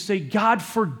him and you say, God,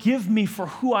 forgive me for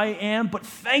who I am, but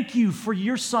thank you for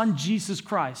your son, Jesus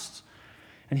Christ.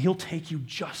 And he'll take you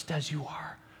just as you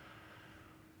are.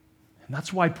 And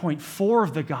that's why point 4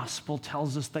 of the gospel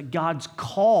tells us that God's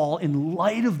call in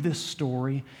light of this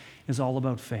story is all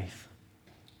about faith.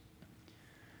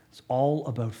 It's all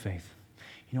about faith.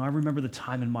 You know, I remember the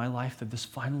time in my life that this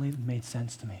finally made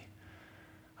sense to me.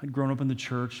 I'd grown up in the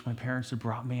church. My parents had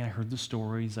brought me. I heard the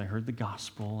stories. I heard the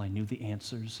gospel. I knew the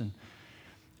answers.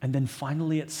 And then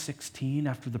finally at 16,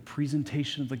 after the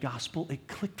presentation of the gospel, it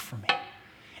clicked for me.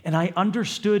 And I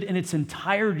understood in its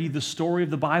entirety the story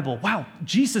of the Bible. Wow,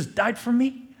 Jesus died for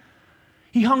me.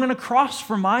 He hung on a cross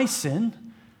for my sin.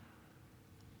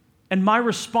 And my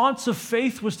response of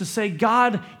faith was to say,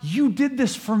 God, you did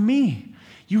this for me.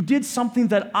 You did something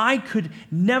that I could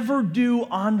never do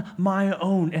on my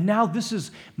own. And now this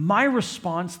is my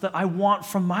response that I want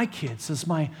from my kids as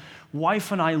my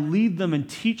wife and I lead them and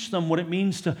teach them what it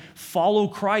means to follow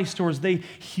Christ, or as they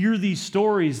hear these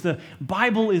stories. The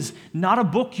Bible is not a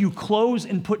book you close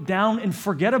and put down and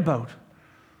forget about.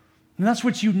 And that's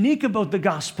what's unique about the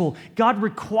gospel. God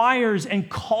requires and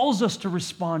calls us to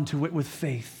respond to it with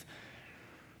faith.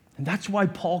 And that's why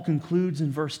Paul concludes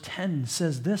in verse 10,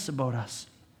 says this about us.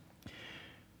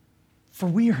 For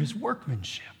we are his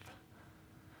workmanship.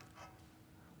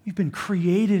 We've been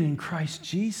created in Christ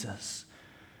Jesus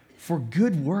for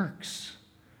good works,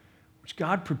 which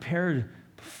God prepared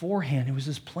beforehand. It was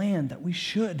his plan that we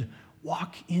should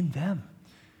walk in them.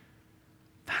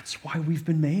 That's why we've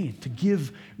been made, to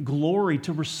give glory,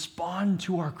 to respond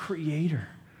to our Creator.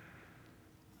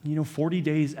 40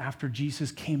 days after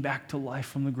Jesus came back to life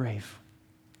from the grave,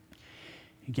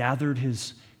 he gathered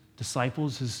his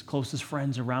disciples, his closest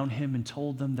friends around him, and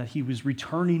told them that he was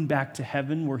returning back to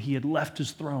heaven where he had left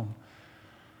his throne.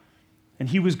 And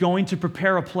he was going to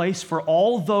prepare a place for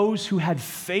all those who had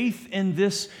faith in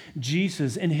this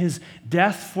Jesus, in his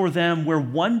death for them, where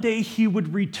one day he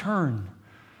would return.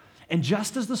 And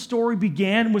just as the story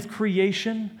began with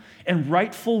creation and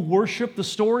rightful worship, the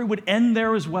story would end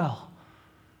there as well.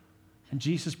 And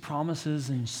Jesus promises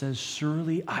and says,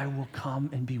 "Surely I will come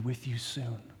and be with you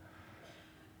soon."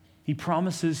 He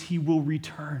promises he will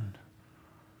return.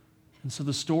 And so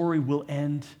the story will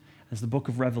end, as the book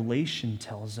of Revelation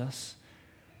tells us,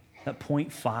 that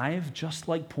point 5, just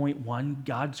like point 1,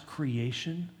 God's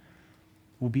creation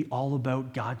will be all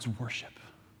about God's worship.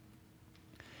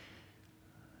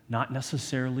 Not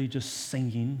necessarily just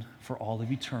singing for all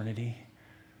of eternity,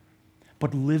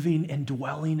 but living and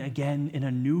dwelling again in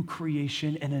a new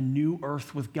creation and a new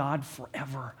earth with God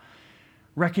forever.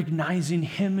 Recognizing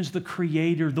him as the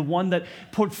creator, the one that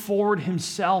put forward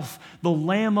himself, the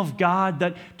Lamb of God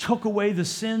that took away the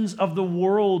sins of the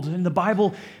world. And the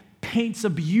Bible paints a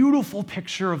beautiful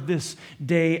picture of this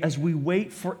day as we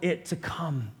wait for it to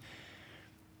come.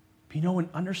 In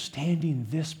understanding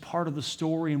this part of the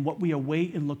story and what we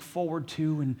await and look forward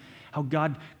to and how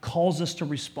God calls us to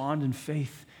respond in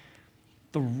faith,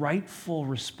 the rightful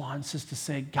response is to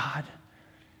say, "God,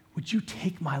 would you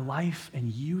take my life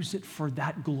and use it for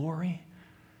that glory?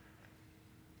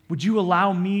 Would you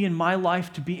allow me and my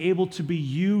life to be able to be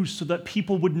used so that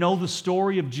people would know the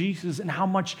story of Jesus and how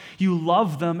much you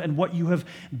love them and what you have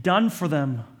done for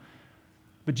them?"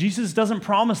 But Jesus doesn't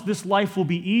promise this life will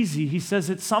be easy. He says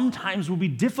it sometimes will be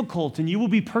difficult and you will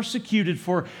be persecuted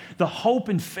for the hope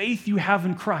and faith you have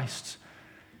in Christ.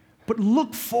 But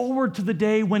look forward to the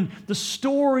day when the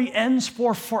story ends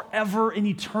for forever in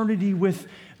eternity with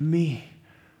me.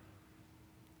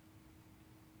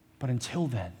 But until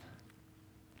then,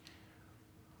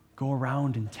 go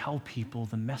around and tell people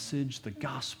the message, the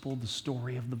gospel, the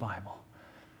story of the Bible.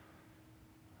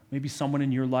 Maybe someone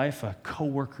in your life, a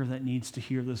coworker that needs to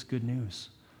hear this good news.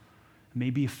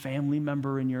 Maybe a family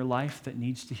member in your life that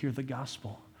needs to hear the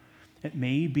gospel. It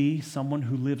may be someone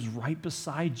who lives right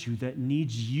beside you that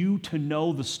needs you to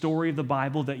know the story of the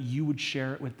Bible, that you would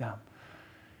share it with them.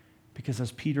 Because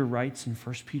as Peter writes in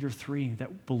 1 Peter 3,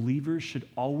 that believers should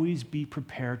always be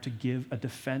prepared to give a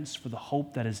defense for the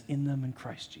hope that is in them in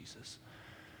Christ Jesus.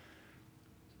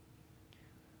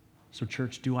 So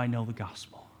church, do I know the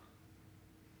gospel?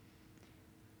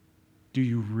 Do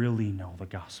you really know the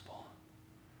gospel?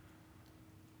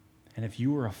 And if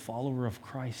you are a follower of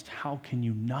Christ, how can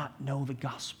you not know the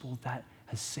gospel that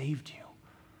has saved you?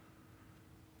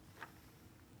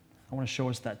 I want to show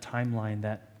us that timeline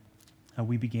that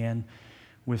we began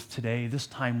with today, this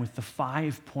time with the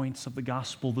 5 points of the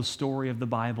gospel, the story of the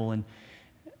Bible.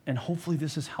 And hopefully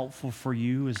this is helpful for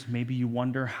you as maybe you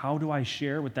wonder, how do I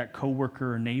share with that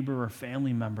coworker or neighbor or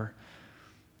family member?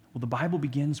 Well, the Bible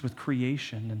begins with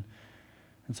creation, and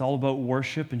it's all about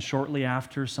worship, and shortly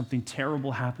after, something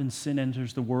terrible happens. Sin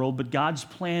enters the world, but God's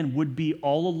plan would be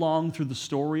all along through the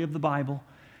story of the Bible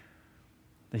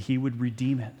that he would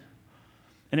redeem it.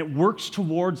 And it works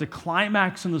towards a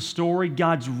climax in the story.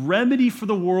 God's remedy for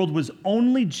the world was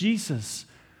only Jesus.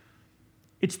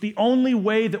 It's the only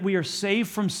way that we are saved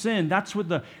from sin. That's what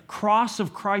the cross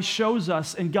of Christ shows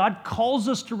us, and God calls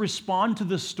us to respond to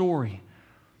this story.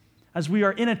 As we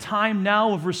are in a time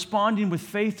now of responding with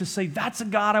faith to say, that's a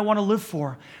God I want to live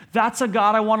for. That's a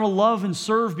God I want to love and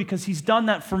serve because he's done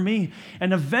that for me.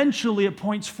 And eventually it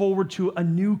points forward to a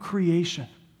new creation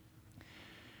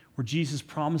where Jesus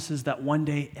promises that one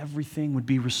day everything would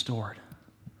be restored.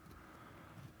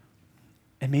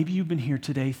 And maybe you've been here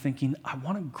today thinking, I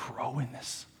want to grow in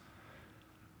this.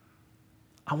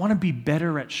 I want to be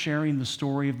better at sharing the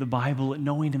story of the Bible, at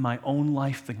knowing in my own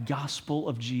life the gospel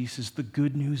of Jesus, the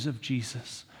good news of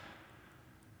Jesus.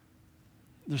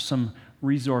 There's some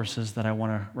resources that I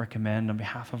want to recommend on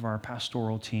behalf of our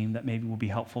pastoral team that maybe will be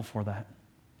helpful for that.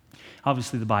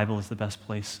 Obviously, the Bible is the best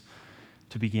place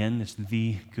to begin. It's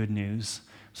the good news.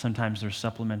 Sometimes there's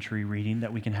supplementary reading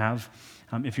that we can have.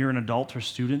 If you're an adult or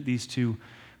student, these 2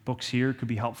 books here could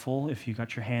be helpful if you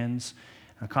got your hands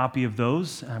a copy of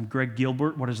those. Greg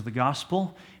Gilbert, What is the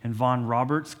Gospel? And Vaughn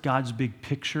Roberts, God's Big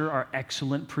Picture, are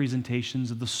excellent presentations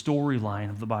of the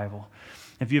storyline of the Bible.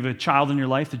 If you have a child in your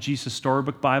life, the Jesus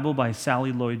Storybook Bible by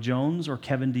Sally Lloyd-Jones or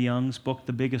Kevin DeYoung's book,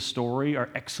 The Biggest Story, are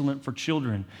excellent for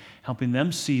children, helping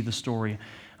them see the story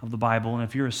of the Bible. And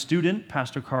if you're a student,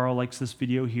 Pastor Carl likes this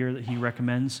video here that he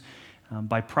recommends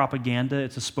by Propaganda.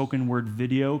 It's a spoken word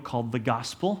video called The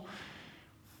Gospel.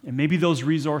 And maybe those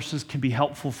resources can be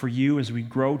helpful for you as we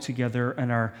grow together in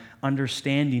our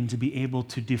understanding to be able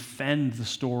to defend the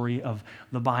story of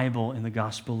the Bible and the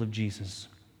gospel of Jesus.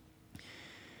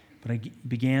 But I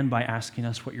began by asking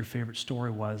us what your favorite story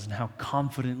was and how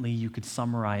confidently you could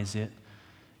summarize it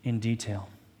in detail.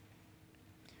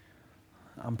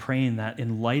 I'm praying that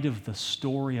in light of the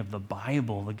story of the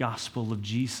Bible, the gospel of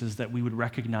Jesus, that we would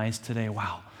recognize today,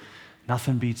 wow,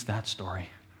 nothing beats that story.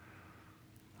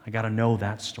 I got to know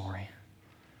that story.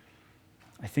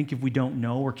 I think if we don't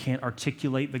know or can't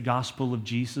articulate the gospel of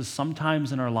Jesus,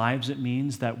 sometimes in our lives it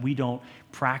means that we don't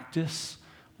practice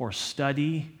or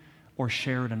study or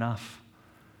share it enough.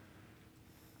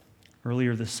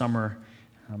 Earlier this summer,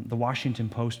 the Washington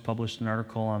Post published an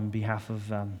article on behalf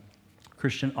of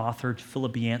Christian author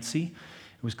Philip Yancey.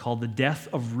 It was called "The Death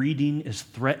of Reading is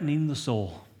Threatening the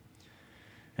Soul."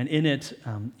 And in it,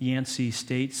 Yancey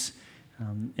states,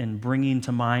 in bringing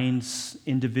to mind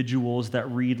individuals that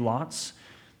read lots,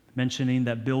 mentioning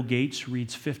that Bill Gates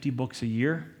reads 50 books a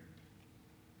year.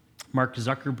 Mark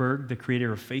Zuckerberg, the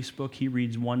creator of Facebook, he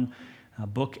reads one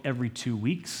book every 2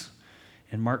 weeks.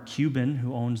 And Mark Cuban,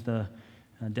 who owns the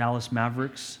Dallas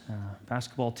Mavericks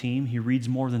basketball team, he reads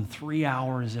more than 3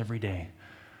 hours every day.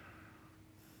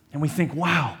 And we think,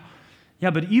 wow, yeah,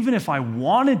 but even if I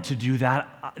wanted to do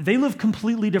that, they live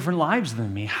completely different lives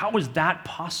than me. How is that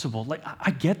possible? Like, I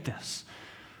get this.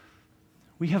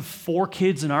 We have 4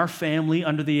 kids in our family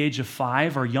under the age of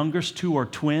 5. Our youngest 2 are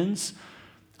twins.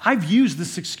 I've used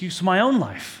this excuse in my own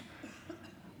life.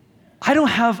 I don't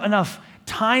have enough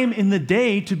time in the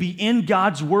day to be in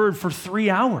God's Word for 3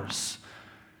 hours.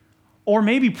 Or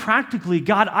maybe practically,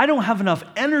 God, I don't have enough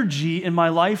energy in my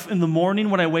life in the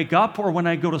morning when I wake up or when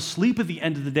I go to sleep at the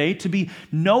end of the day to be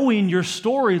knowing your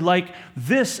story like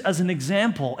this as an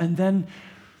example. And then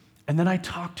I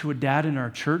talk to a dad in our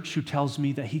church who tells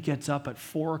me that he gets up at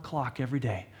 4 o'clock every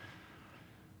day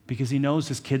because he knows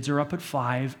his kids are up at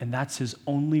 5 and that's his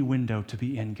only window to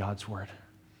be in God's Word,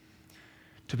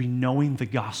 to be knowing the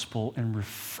gospel and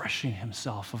refreshing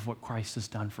himself of what Christ has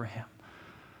done for him.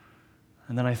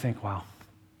 And then I think, wow,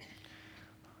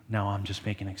 now I'm just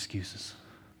making excuses.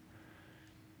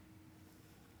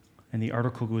 And the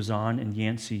article goes on, and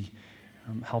Yancey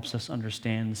helps us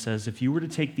understand and says, if you were to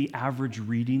take the average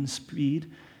reading speed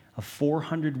of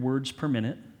 400 words per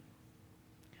minute,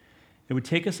 it would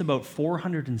take us about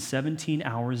 417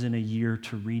 hours in a year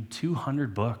to read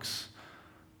 200 books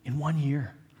in 1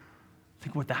 year.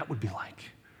 Think what that would be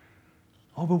like.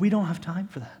 Oh, but we don't have time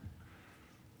for that.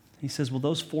 He says, well,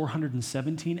 those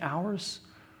 417 hours,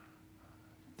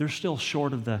 they're still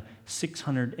short of the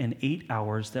 608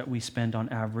 hours that we spend on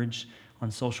average on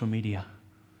social media.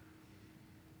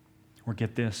 Or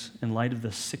get this, in light of the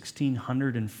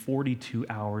 1,642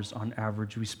 hours on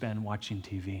average we spend watching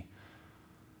TV.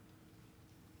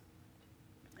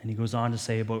 And he goes on to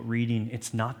say about reading,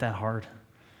 it's not that hard.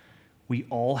 We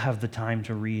all have the time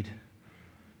to read.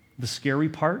 The scary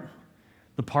part,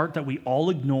 the part that we all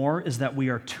ignore, is that we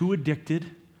are too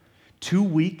addicted, too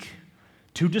weak,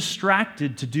 too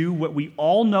distracted to do what we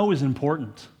all know is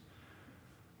important.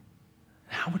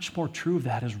 How much more true of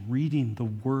that is reading the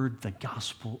Word, the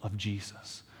gospel of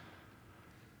Jesus.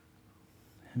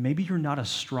 And maybe you're not a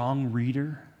strong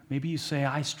reader. Maybe you say,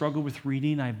 I struggle with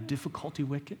reading, I have difficulty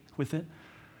with it.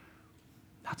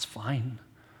 That's fine.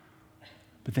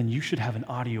 But then you should have an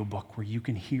audiobook where you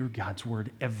can hear God's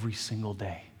Word every single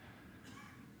day.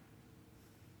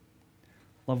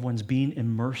 Loved ones, being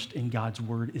immersed in God's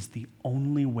Word is the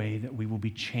only way that we will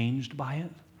be changed by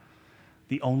it,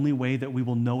 the only way that we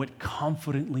will know it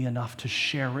confidently enough to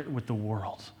share it with the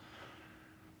world.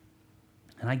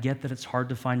 And I get that it's hard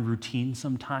to find routine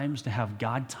sometimes, to have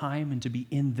God time and to be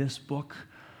in this book.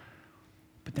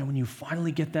 But then when you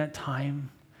finally get that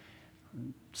time,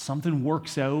 something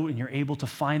works out and you're able to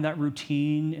find that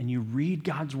routine and you read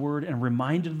God's Word and are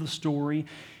reminded of the story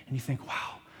and you think,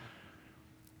 wow,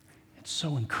 it's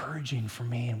so encouraging for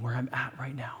me and where I'm at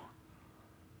right now.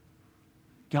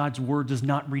 God's Word does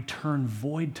not return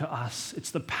void to us. It's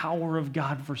the power of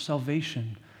God for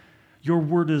salvation. Your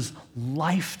Word is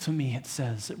life to me, it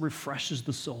says. It refreshes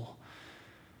the soul.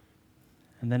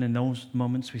 And then in those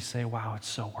moments we say, wow, it's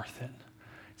so worth it.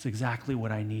 It's exactly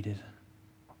what I needed.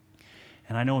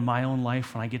 And I know in my own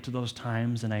life, when I get to those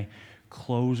times and I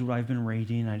close what I've been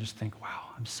reading, I just think, wow,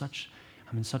 I'm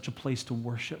in such a place to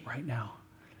worship right now.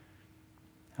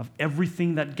 Of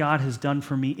everything that God has done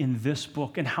for me in this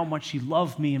book and how much He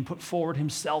loved me and put forward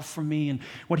Himself for me and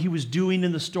what He was doing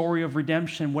in the story of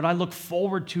redemption, what I look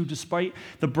forward to despite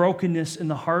the brokenness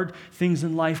and the hard things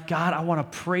in life. God, I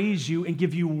want to praise You and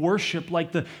give You worship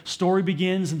like the story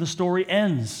begins and the story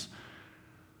ends.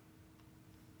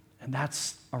 And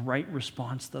that's a right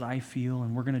response that I feel,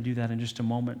 and we're going to do that in just a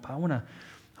moment. But I want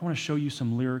to show you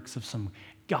some lyrics of some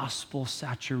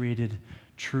gospel-saturated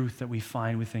truth that we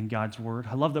find within God's word.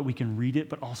 I love that we can read it,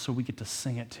 but also we get to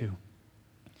sing it too.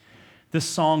 This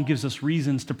song gives us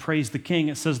reasons to praise the King.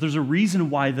 It says there's a reason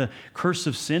why the curse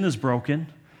of sin is broken.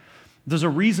 There's a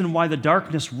reason why the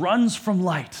darkness runs from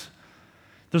light.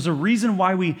 There's a reason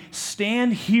why we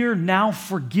stand here now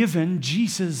forgiven.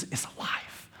 Jesus is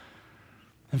alive.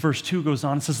 And verse 2 goes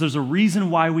on and says, there's a reason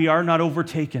why we are not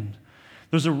overtaken.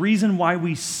 There's a reason why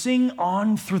we sing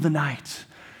on through the night.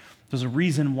 There's a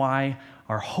reason why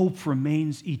our hope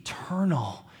remains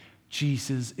eternal.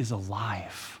 Jesus is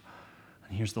alive.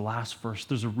 And here's the last verse.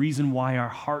 There's a reason why our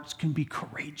hearts can be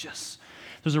courageous.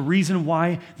 There's a reason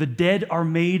why the dead are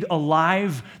made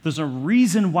alive. There's a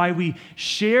reason why we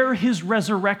share his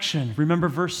resurrection. Remember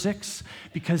verse 6?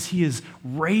 Because he has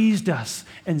raised us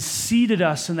and seated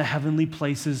us in the heavenly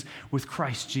places with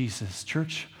Christ Jesus.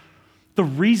 Church, the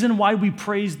reason why we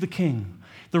praise the King,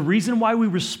 the reason why we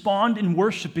respond in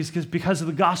worship is because of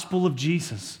the gospel of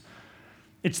Jesus.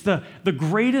 It's the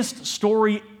greatest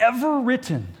story ever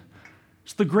written.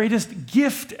 It's the greatest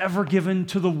gift ever given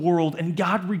to the world, and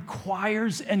God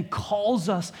requires and calls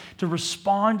us to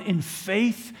respond in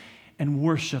faith and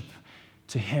worship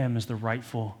to him as the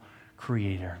rightful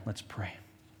creator. Let's pray.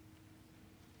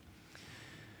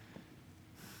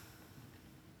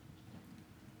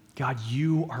 God,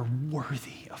 you are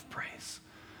worthy of praise.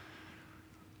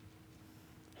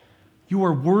 You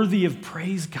are worthy of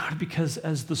praise, God, because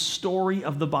as the story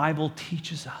of the Bible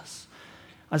teaches us,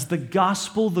 as the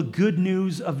gospel, the good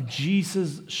news of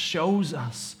Jesus shows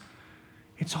us,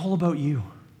 it's all about you.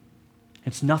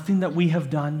 It's nothing that we have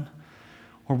done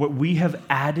or what we have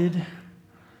added,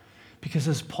 because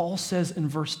as Paul says in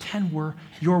verse 10, we're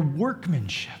your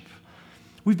workmanship.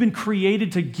 We've been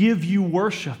created to give you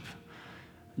worship.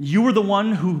 You were the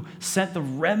one who sent the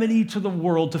remedy to the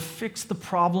world to fix the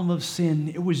problem of sin.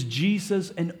 It was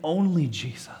Jesus and only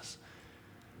Jesus.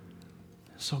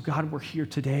 So God, we're here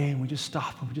today and we just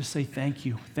stop and we just say thank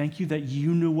you. Thank you that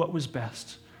you knew what was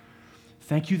best.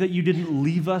 Thank you that you didn't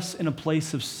leave us in a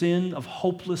place of sin, of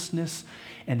hopelessness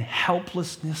and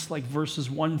helplessness like verses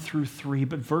 1 through 3.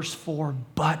 But verse 4,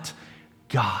 but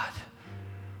God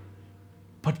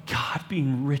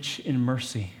being rich in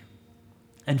mercy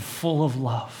and full of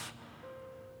love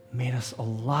made us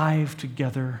alive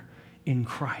together in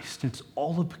Christ. It's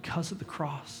all because of the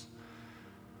cross.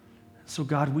 So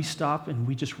God, we stop and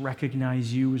we just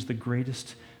recognize you as the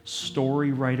greatest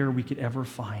story writer we could ever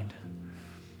find.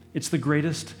 It's the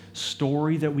greatest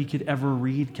story that we could ever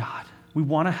read, God. We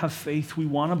want to have faith. We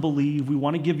want to believe. We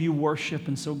want to give you worship.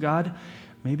 And so God,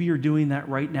 maybe you're doing that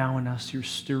right now in us. You're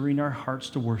stirring our hearts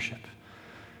to worship.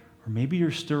 Or maybe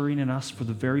you're stirring in us for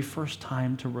the very first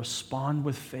time to respond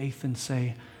with faith and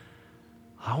say,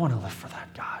 I want to live for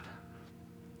that, God.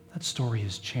 That story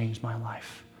has changed my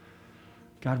life.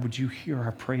 God, would you hear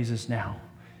our praises now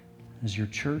as your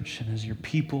church and as your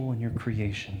people and your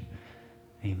creation?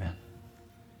 Amen.